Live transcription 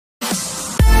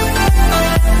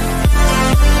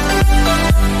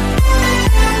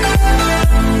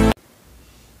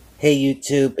Hey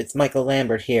YouTube, it's Michael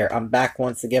Lambert here. I'm back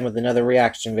once again with another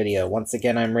reaction video. Once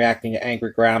again, I'm reacting to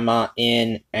Angry Grandma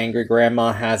in Angry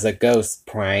Grandma Has a Ghost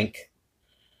prank.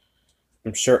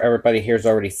 I'm sure everybody here's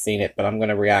already seen it, but I'm going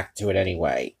to react to it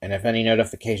anyway. And if any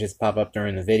notifications pop up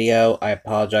during the video, I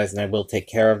apologize and I will take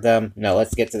care of them. Now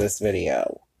let's get to this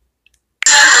video.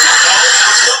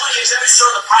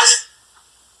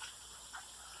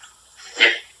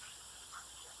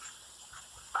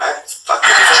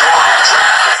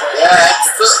 That's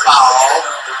football.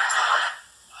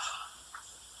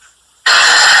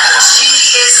 She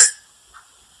is.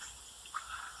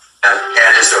 And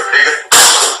is there bigger?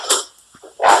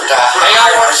 What the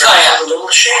hell was that? A little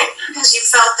ashamed. Because you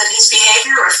felt that his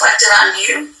behavior reflected on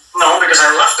you? No, because I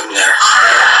left him there.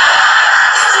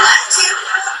 Left you?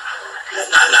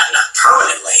 Not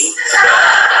permanently.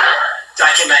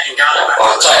 I came back and got him.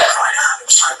 What's that? Cried out. It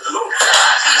was time for the movie.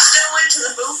 So you still went to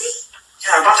the movie?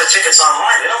 Yeah, I bought the tickets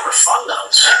online. They don't refund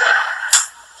those.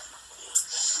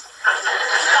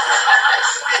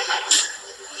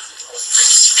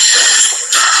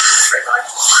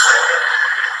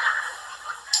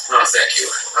 No, thank you.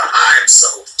 I'm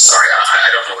so sorry.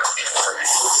 I don't know what to do for me.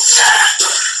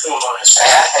 Well, honest.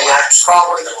 Hey, I'm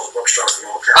probably The whole bookstore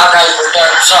from Old I'm ready for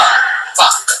doing something.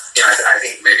 Fuck. You know, I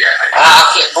think maybe I'll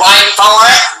get blamed for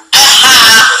it.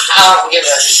 I don't give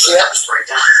a shit. Right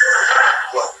down.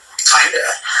 Well, kinda.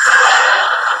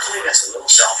 I think that's a little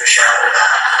selfish.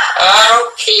 I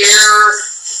don't care.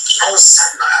 all of a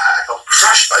sudden I felt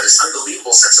crushed by this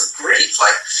unbelievable sense of grief.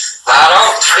 Like I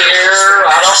don't care.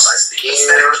 I don't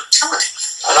care. Utility.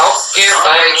 I don't give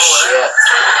a shit.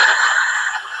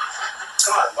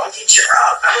 Come on, monkey, cheer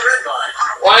up. Have a red line.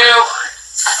 Well,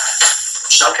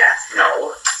 Snowcat?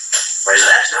 No. Where's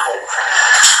that? No.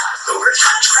 Cougar?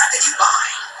 How much crap did you buy?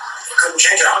 You couldn't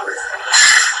change it hungry.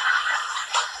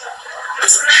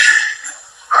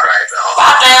 All right,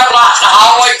 my damn lights in the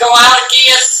hallway go out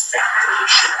again.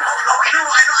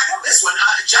 I know this one.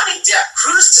 Johnny Depp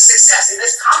cruised to success in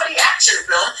this comedy action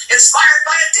film inspired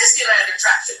by a Disneyland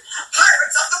attraction.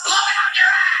 Pirates of the Blowing Out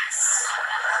Your Ass.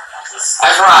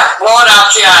 That's right. Blowing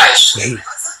out your ass. Let's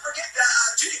not forget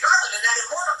Judy Garland and that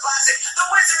immortal classic, The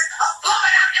Wizard of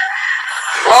Blowing Out Your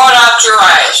Ass. Blowing out your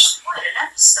ass. What an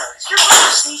episode. Your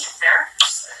brother Steve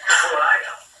Ferris? What I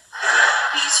know.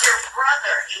 He's your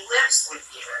brother. He lives with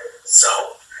you.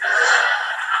 So?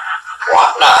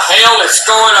 What the hell is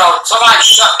going on? Somebody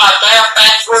shut my damn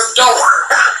bathroom door.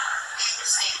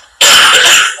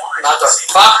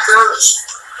 Motherfuckers.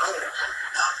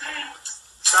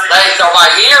 There ain't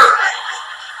nobody here.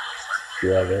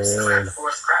 Brother.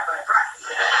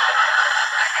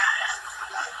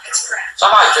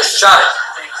 Somebody just shut it.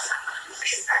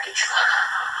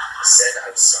 Said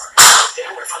I'm sorry. They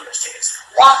don't refund those tickets.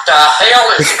 What the hell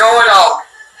is going on?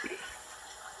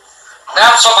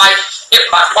 Now somebody hit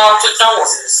my closet door.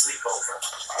 Is it a sleepover?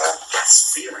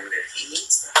 That's feeling that he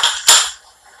needs them.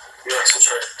 You're like some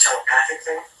sort of telepathic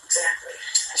thing? Exactly.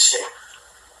 I see.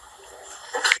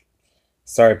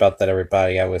 Sorry about that,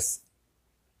 everybody.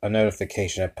 A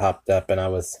notification had popped up and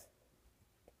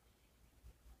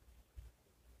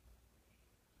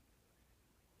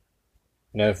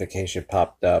notification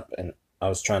popped up and I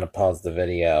was trying to pause the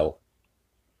video.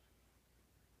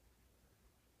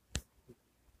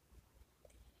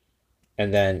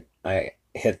 And then I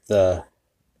hit the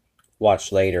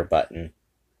watch later button.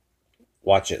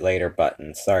 Watch it later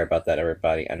button. Sorry about that,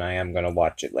 everybody. And I am going to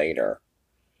watch it later.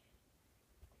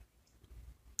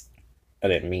 I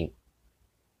didn't mean.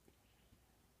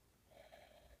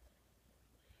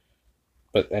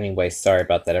 But anyway, sorry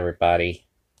about that, everybody.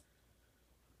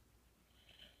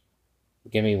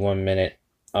 Give me 1 minute.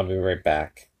 I'll be right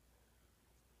back.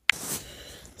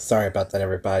 Sorry about that,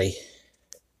 everybody.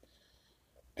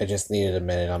 I just needed a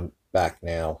minute. I'm back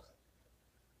now.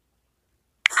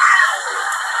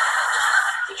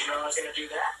 Did you know I was going to do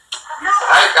that?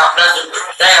 I ain't got nothing to do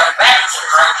with damn bats,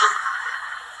 Ranger.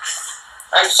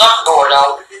 Ain't something going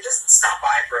on. It doesn't stop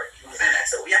by for a few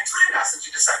minutes. We have time now since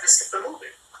you decided to skip the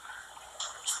movie.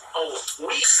 Oh,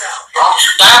 we sell. I'll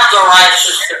stab their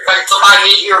asses if there's somebody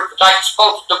in here that ain't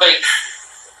supposed to be.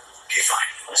 Okay, fine.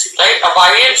 There ain't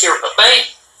nobody in here but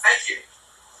me. Thank you.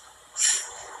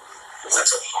 Was that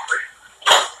so hard?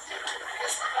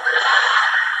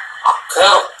 I'll cut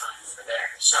them. There.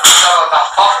 So, Some of my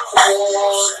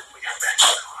popcorn. we got back to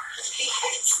the car. He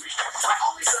hates me. My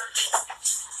only son.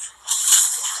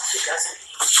 He doesn't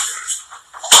hate you.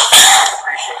 I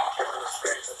appreciate you giving those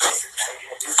friends a bigger time.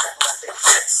 You do something like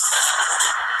this.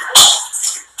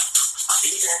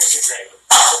 Even if it's a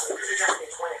You're jumping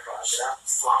 20 across without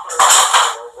flopping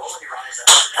around or rolling your eyes up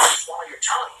and swallow your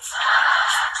tongue.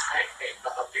 Hey,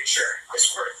 a picture is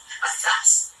worth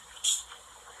 1,000.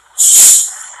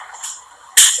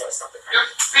 So it's not the kind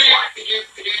of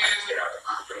get out of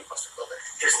the pretty cluster building.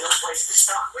 There's no place to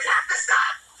stop. We have to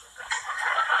stop.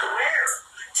 Where?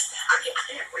 I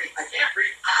can't breathe. I have to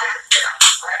get out.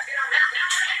 I have to get out now.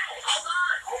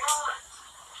 Hold on.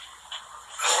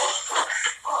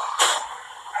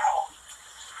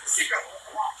 Secret.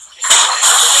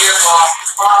 Here,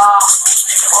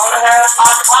 wanna have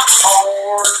my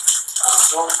popcorn.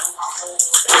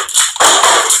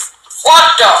 What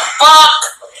the fuck?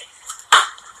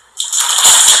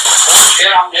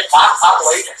 Shit, I'm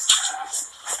waiting.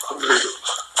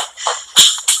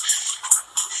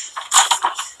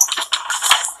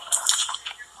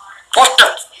 What the?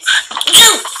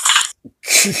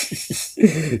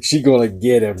 She gonna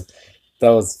get him. That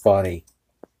was funny.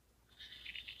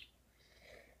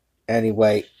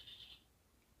 Anyway,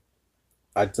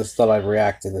 I just thought I'd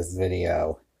react to this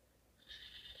video.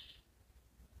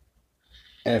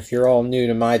 And if you're all new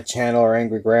to my channel or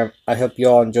Angry Grandma, I hope you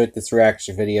all enjoyed this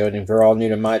reaction video. And if you're all new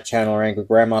to my channel or Angry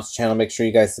Grandma's channel, make sure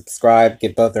you guys subscribe,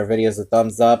 give both our videos a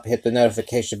thumbs up, hit the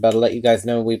notification bell to let you guys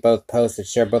know when we both post, and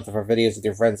share both of our videos with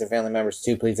your friends and family members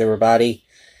too, please everybody.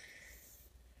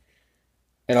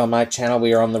 And on my channel,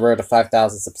 we are on the road to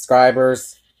 5,000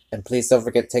 subscribers. And please don't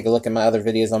forget to take a look at my other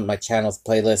videos on my channel's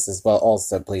playlist as well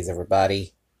also, please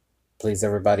everybody. Please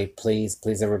everybody, please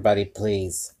everybody,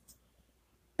 please.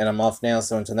 And I'm off now,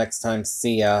 so until next time,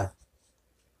 see ya.